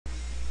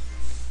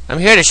I'm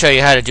here to show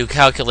you how to do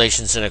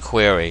calculations in a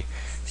query.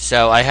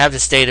 So I have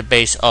this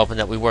database open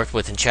that we worked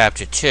with in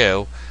Chapter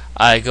 2.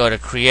 I go to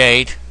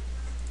Create.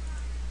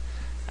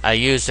 I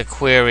use the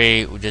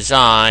query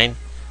design.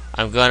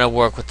 I'm going to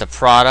work with the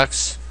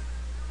products.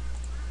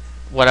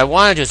 What I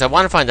want to do is I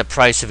want to find the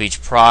price of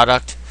each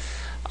product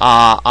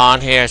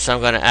on here. So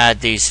I'm going to add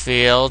these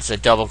fields. I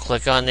double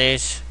click on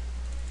these.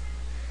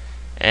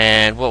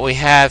 And what we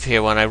have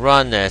here when I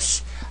run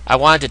this, I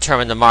want to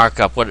determine the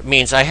markup. What it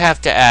means, I have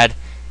to add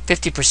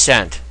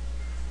 50%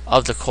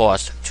 of the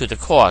cost to the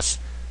cost,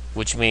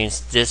 which means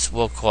this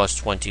will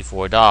cost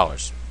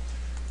 $24.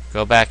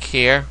 Go back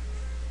here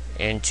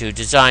into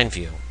Design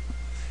View.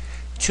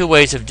 Two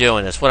ways of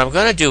doing this. What I'm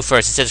going to do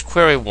first, it says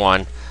Query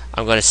 1.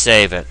 I'm going to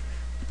save it.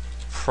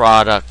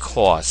 Product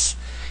costs.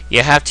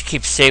 You have to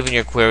keep saving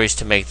your queries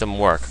to make them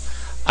work.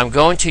 I'm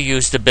going to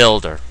use the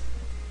builder.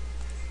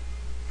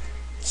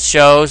 It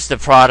shows the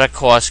product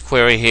cost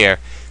query here.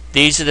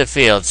 These are the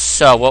fields.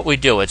 So what we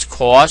do, it's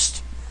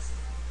cost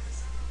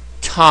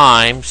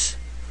times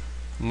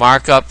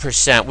markup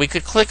percent. We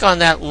could click on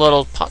that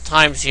little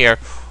times here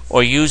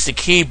or use the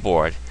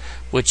keyboard,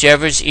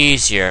 whichever is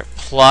easier,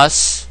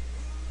 plus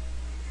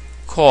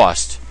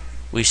cost.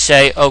 We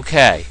say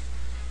OK.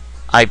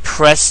 I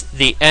press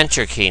the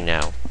enter key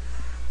now.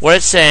 What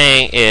it's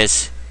saying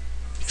is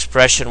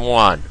expression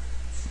 1.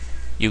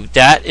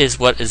 That is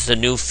what is the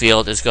new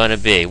field is going to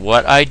be.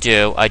 What I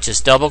do, I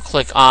just double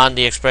click on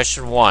the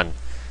expression 1,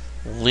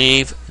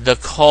 leave the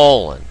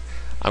colon.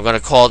 I'm going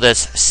to call this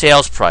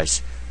sales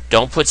price.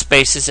 Don't put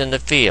spaces in the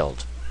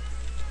field.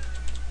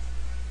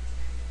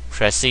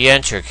 Press the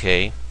enter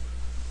key.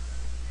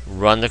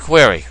 Run the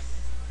query.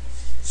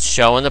 It's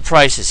showing the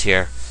prices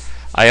here.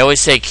 I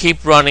always say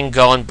keep running,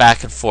 going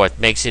back and forth.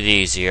 Makes it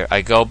easier.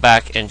 I go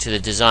back into the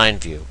design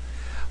view.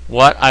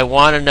 What I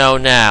want to know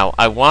now,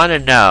 I want to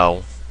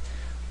know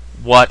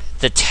what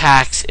the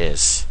tax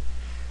is.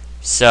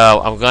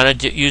 So I'm going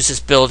to use this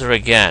builder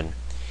again.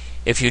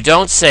 If you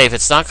don't save,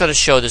 it's not going to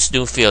show this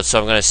new field. So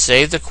I'm going to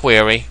save the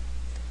query.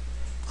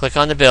 Click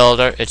on the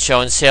builder. It's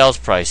showing sales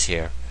price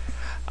here.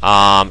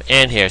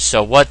 In here.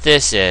 So what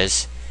this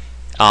is,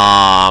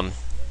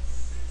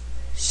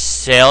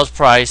 sales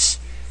price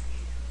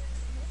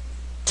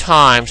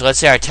times, let's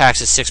say our tax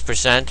is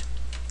 6%.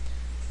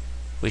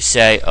 We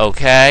say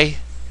OK.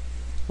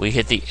 We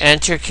hit the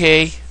enter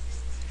key.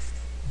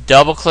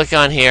 Double click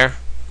on here.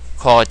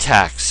 Call it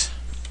tax.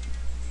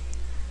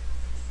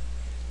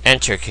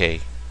 Enter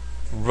key.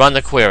 Run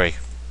the query.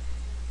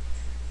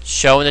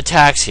 Showing the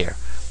tax here.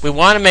 We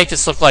want to make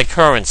this look like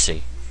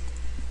currency.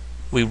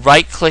 We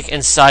right click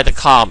inside the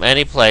column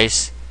any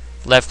place.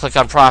 Left click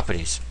on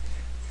properties.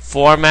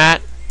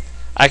 Format.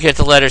 I get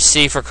the letter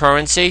C for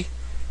currency.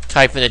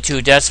 Type in the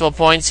 2 decimal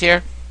points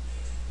here.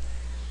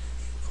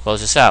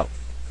 Close this out.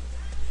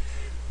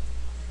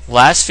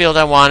 Last field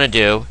I want to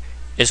do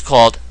is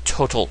called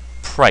total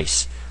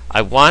price.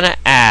 I want to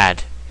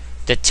add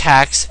the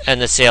tax and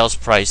the sales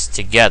price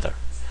together.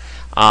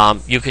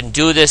 You can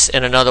do this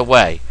in another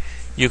way.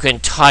 You can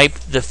type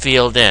the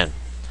field in.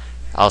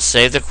 I'll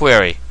save the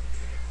query.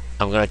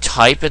 I'm going to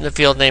type in the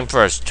field name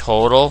first.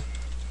 Total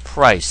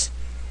price.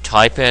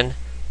 Type in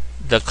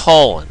the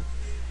colon.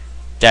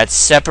 That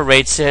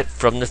separates it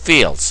from the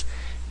fields.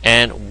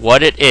 And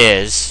what it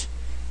is,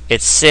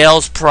 it's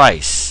sales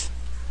price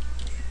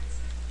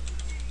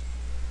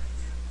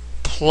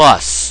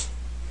plus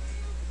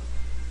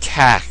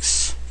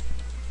tax.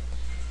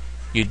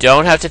 You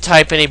don't have to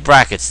type any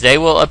brackets. They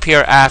will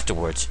appear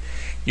afterwards.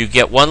 You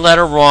get one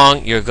letter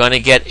wrong, you're going to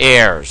get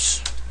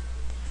errors.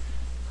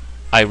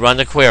 I run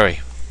the query.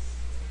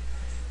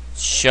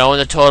 Showing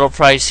the total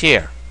price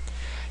here.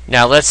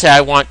 Now let's say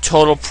I want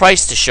total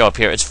price to show up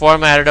here. It's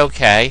formatted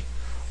OK.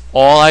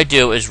 All I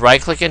do is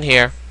right click in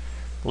here,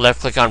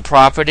 left click on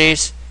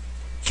properties,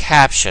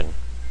 caption,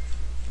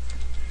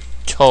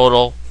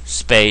 total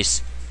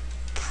space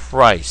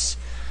price.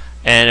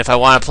 And if I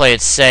want to play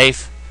it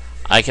safe,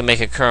 I can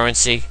make a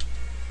currency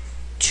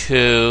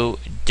 2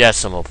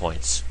 decimal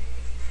points.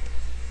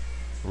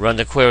 Run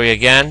the query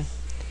again.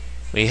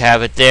 We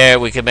have it there.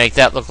 We can make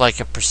that look like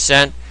a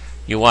percent.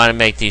 You want to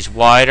make these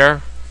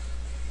wider.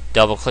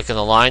 Double click on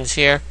the lines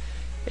here.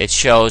 It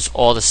shows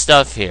all the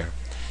stuff here.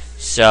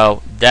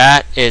 So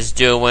that is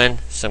doing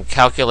some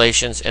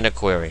calculations in a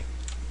query.